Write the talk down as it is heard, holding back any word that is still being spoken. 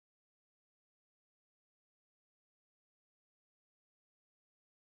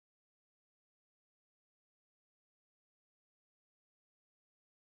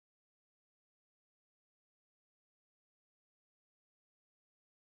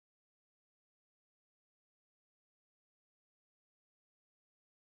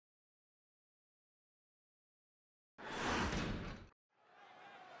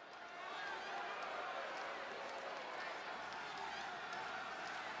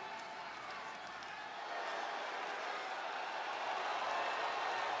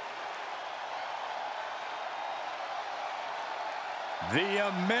The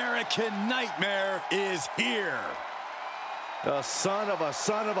American Nightmare is here. The son of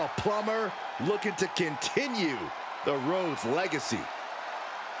a plumber looking to continue the Rhodes legacy.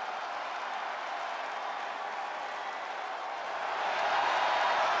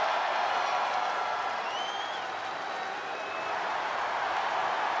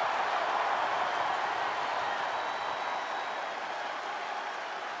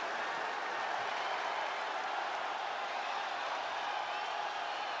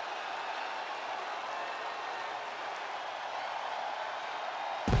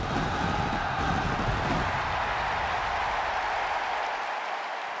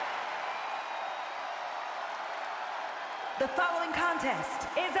 The following contest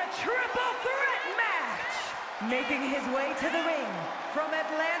is a triple threat match. Making his way to the ring from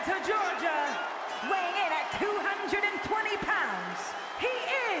Atlanta, Georgia, weighing in at 220 pounds, he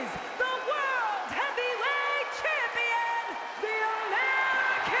is the World Heavyweight Champion, the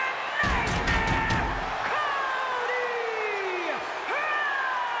American Nightmare, Cody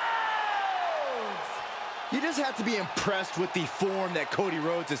Rhodes! You just have to be impressed with the form that Cody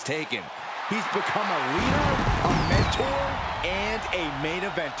Rhodes has taken. He's become a leader, a mentor, and a main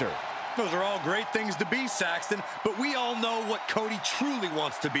eventer. Those are all great things to be, Saxton, but we all know what Cody truly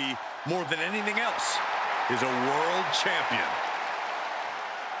wants to be more than anything else is a world champion.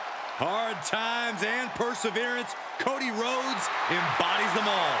 Hard times and perseverance, Cody Rhodes embodies them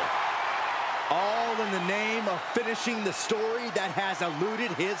all. All in the name of finishing the story that has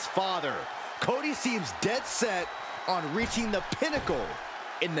eluded his father. Cody seems dead set on reaching the pinnacle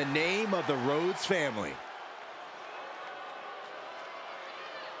in the name of the Rhodes family.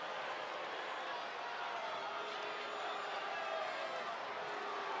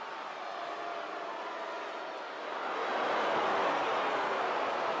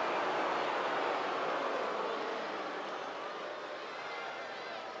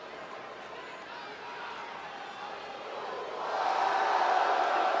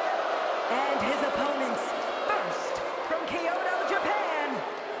 And his opponents, first from Kyoto, Japan,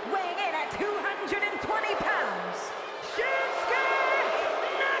 weighing in at 220 pounds, Shinsuke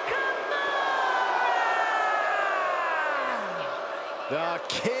Nakamura! The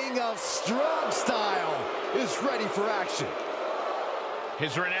king of strong style is ready for action.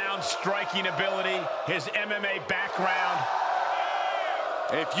 His renowned striking ability, his MMA background.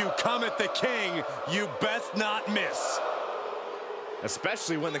 If you come at the king, you best not miss.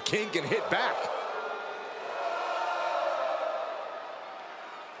 Especially when the king can hit back.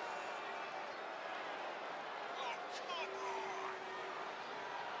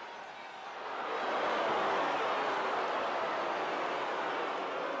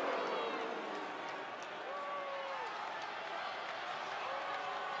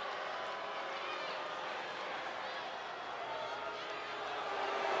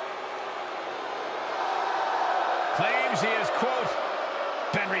 Claims he is, quote,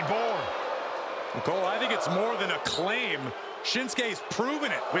 been reborn. Cole, I think it's more than a claim. Shinsuke's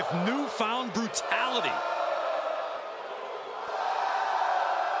proven it with newfound brutality.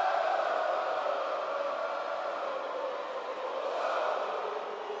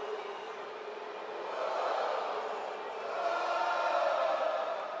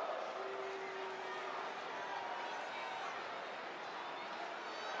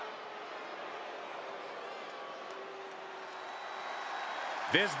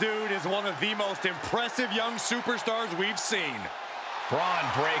 This dude is one of the most impressive young superstars we've seen. Bron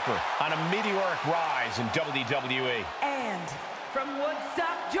Breakker on a meteoric rise in WWE. And from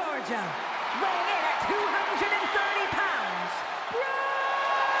Woodstock, Georgia, weighing in at 230 pounds,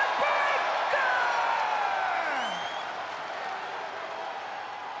 Bron Breakker!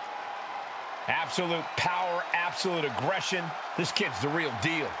 Absolute power, absolute aggression. This kid's the real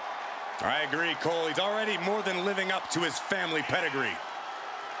deal. I agree, Cole. He's already more than living up to his family pedigree.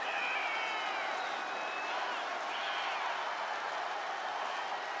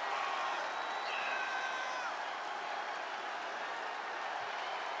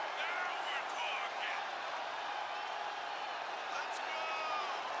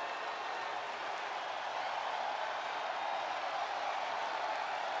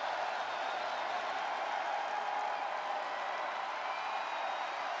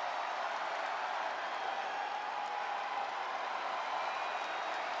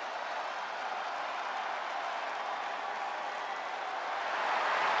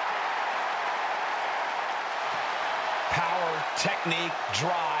 Power, technique,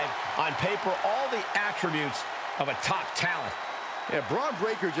 drive. On paper, all the attributes of a top talent. Yeah, Bron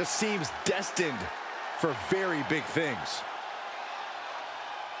Breakker just seems destined for very big things.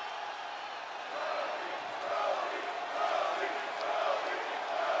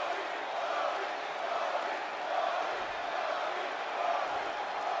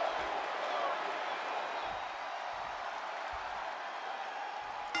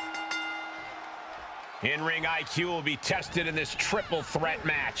 In-ring IQ will be tested in this triple threat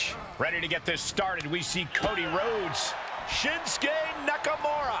match. Ready to get this started, we see Cody Rhodes, Shinsuke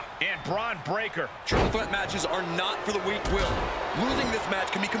Nakamura, and Bron Breakker. Triple threat matches are not for the weak-willed. Losing this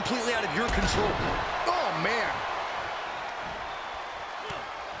match can be completely out of your control. Oh, man.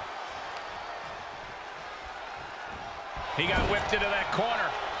 He got whipped into that corner.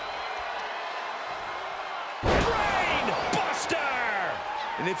 Brain buster!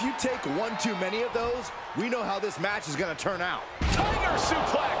 And if you take one too many of those, we know how this match is going to turn out. Tiger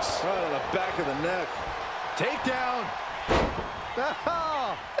suplex! Right on the back of the neck. Takedown.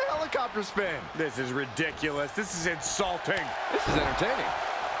 Oh, helicopter spin. This is ridiculous. This is insulting. This is entertaining.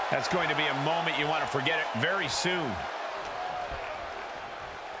 That's going to be a moment you want to forget it very soon.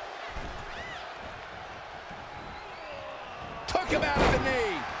 Took him out of the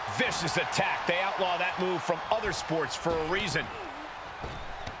knee. Vicious attack. They outlaw that move from other sports for a reason.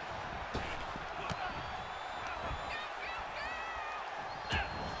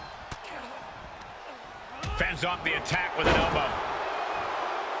 Fends off the attack with an elbow.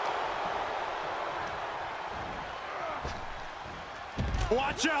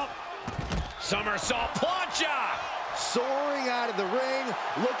 Watch out. Somersault plancha. Soaring out of the ring,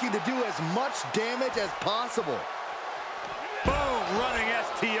 looking to do as much damage as possible. Boom, running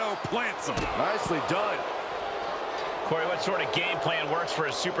STO plants him. Nicely done. Corey, what sort of game plan works for a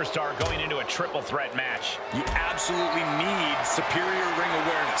superstar going into a triple threat match? You absolutely need superior ring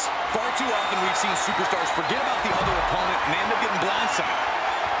awareness. Far too often we've seen superstars forget about the other opponent and end up getting blindsided.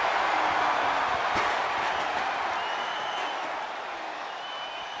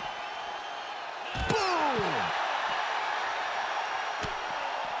 Boom!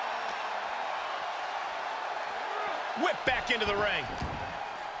 Whip back into the ring.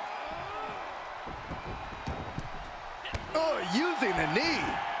 Oh, using the knee.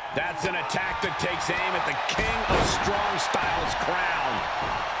 That's an attack that takes aim at the King of Strong Style's crown.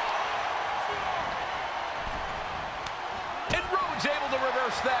 And Rhodes able to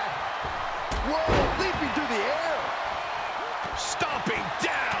reverse that. Whoa, leaping through the air. Stomping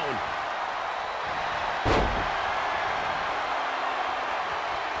down.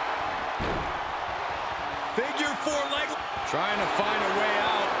 Figure four leg. Trying to find a way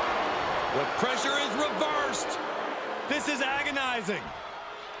out. The pressure is reversed. This is agonizing.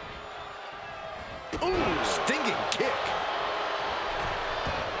 Ooh, stinging kick.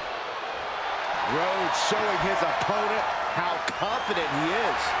 Rhodes showing his opponent how confident he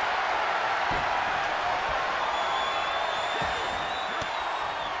is.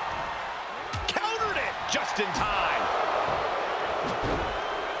 Countered it just in time.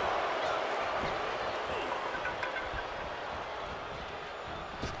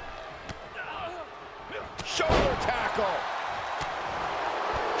 Shoulder tackle.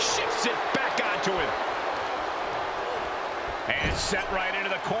 Shifts it back onto him. And set right into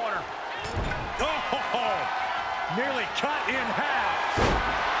the corner. Oh, nearly cut in half.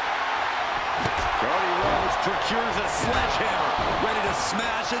 Cody Rhodes procures a Sledgehammer, ready to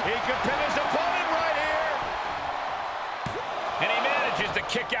smash it. He could pin his opponent right here. And he manages to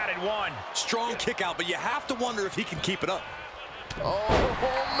kick out at one. Strong kick out, but you have to wonder if he can keep it up. Oh,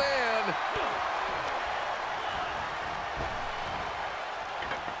 man.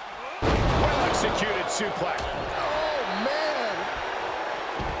 Executed suplex. Oh, man.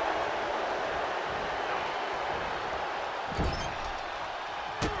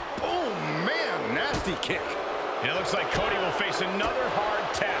 Oh, man. Nasty kick. And it looks like Cody will face another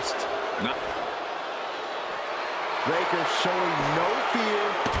hard test. Breakker showing no fear,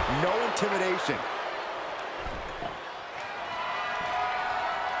 no intimidation.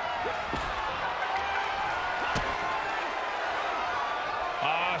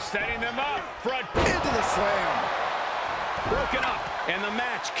 Setting them up. Front Into the slam. broken up. And the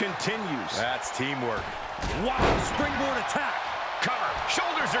match continues. That's teamwork. Wow, springboard attack. Cover.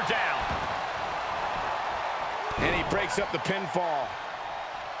 Shoulders are down. And he breaks up the pinfall.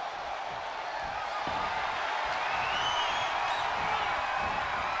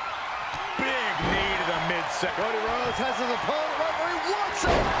 Big knee to the midsection. Cody Rhodes has his opponent right where he wants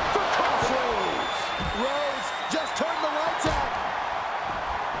him.